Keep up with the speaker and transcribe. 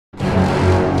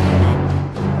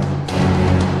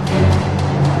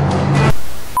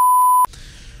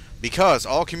Because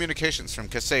all communications from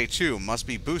Cait 2 must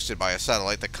be boosted by a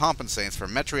satellite that compensates for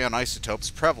Metreon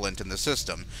isotopes prevalent in the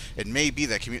system. It may be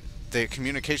that the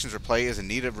communications relay is in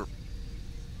need of...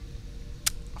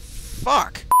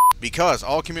 Fuck! Because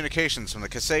all communications from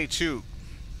Cait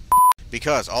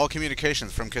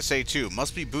 2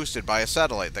 must be boosted by a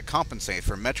satellite that compensates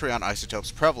for Metreon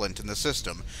isotopes prevalent in the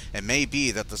system. It may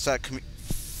be that the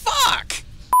Fuck!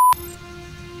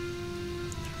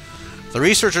 The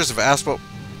researchers have asked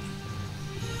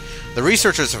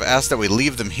that we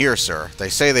leave them here, sir. They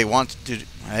say they want to...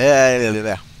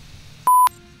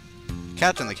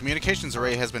 Captain, the communications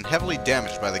array has been heavily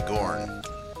damaged by the Gorn.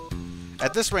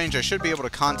 At this range, I should be able to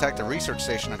contact the research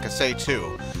station on Cait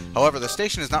 2. However, the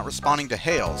station is not responding to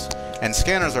hails, and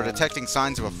scanners are detecting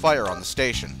signs of a fire on the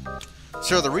station.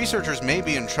 Sir, the researchers may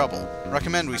be in trouble.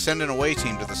 Recommend we send an away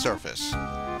team to the surface.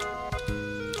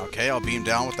 Okay, I'll beam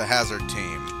down with the hazard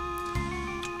team.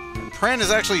 And Pran is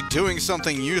actually doing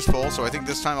something useful, so I think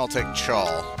this time I'll take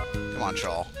Chaul. Come on,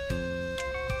 Chaul.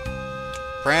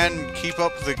 Pran, keep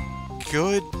up the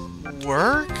good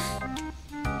work?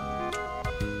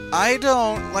 I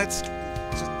don't... Let's...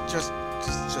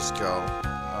 Just go.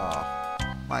 Oh,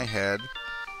 my head.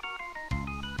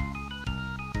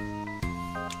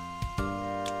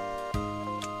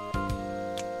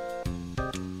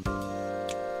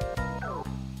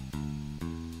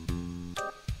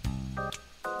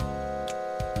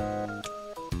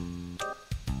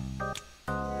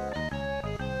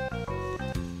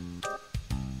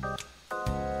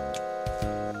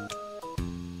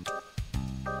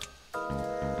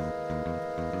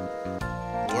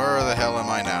 Where the hell am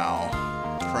I now?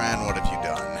 Pran, what have you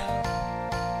done?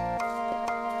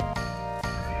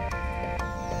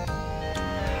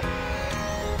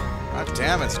 God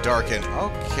damn, it's darkened.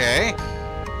 Okay.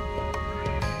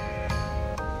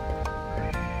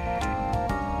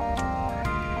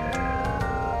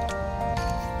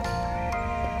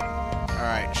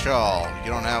 Alright, Chaul, you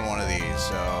don't have one of these,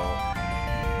 so...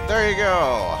 There you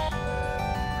go!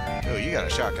 Oh, you got a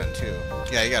shotgun, too.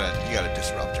 Yeah, you got a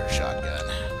disruptor shotgun.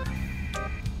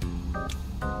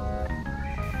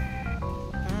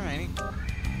 Alrighty.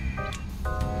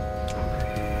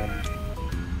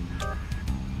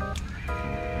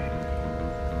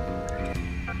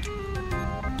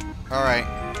 Alright.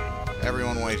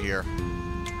 Everyone wait here.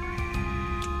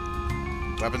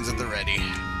 Weapons at the ready.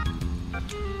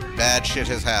 Bad shit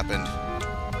has happened.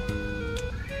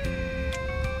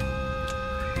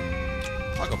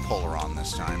 I'll go Polaron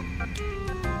this time.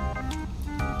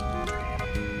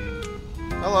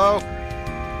 Hello?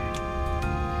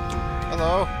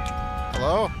 Hello?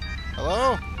 Hello?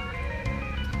 Hello?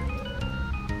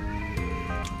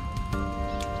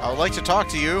 I would like to talk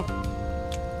to you.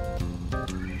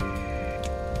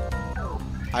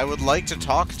 I would like to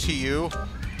talk to you.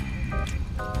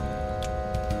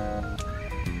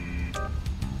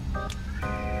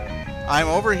 I'm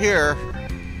over here.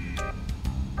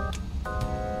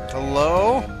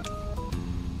 Hello?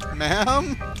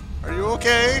 Ma'am? Are you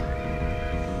okay?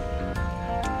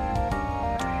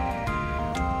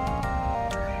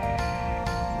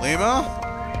 Lima?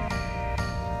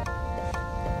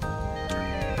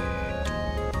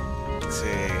 Let's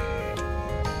see.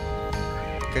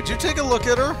 Could you take a look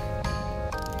at her?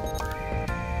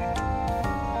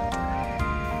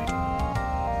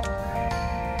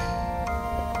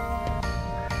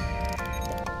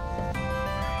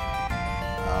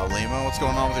 Lima, what's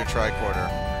going on with your tricorder?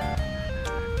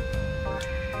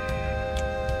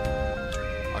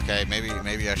 Okay,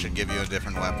 maybe I should give you a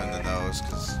different weapon than those,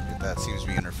 because that seems to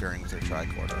be interfering with your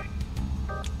tricorder.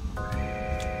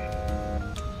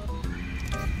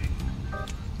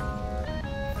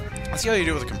 Let's see how you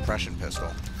do with a compression pistol.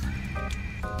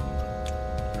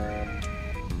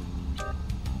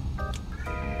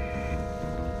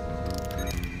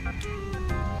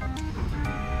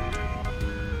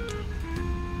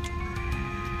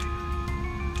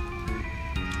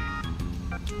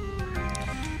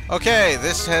 Okay,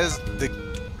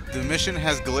 the mission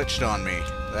has glitched on me.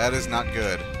 That is not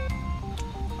good.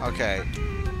 Okay.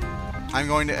 I'm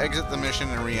going to exit the mission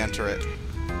and re-enter it.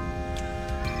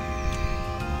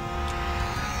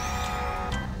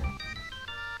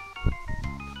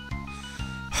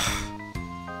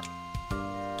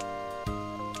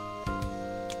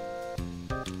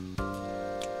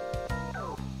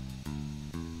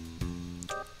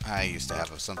 I used to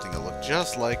have something that looked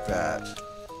just like that.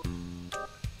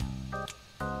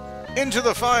 Into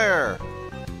the fire!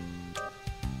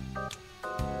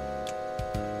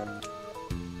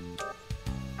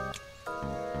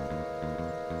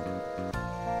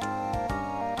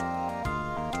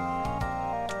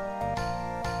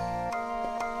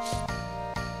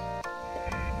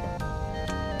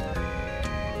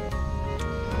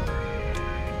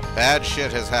 Bad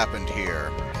shit has happened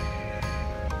here.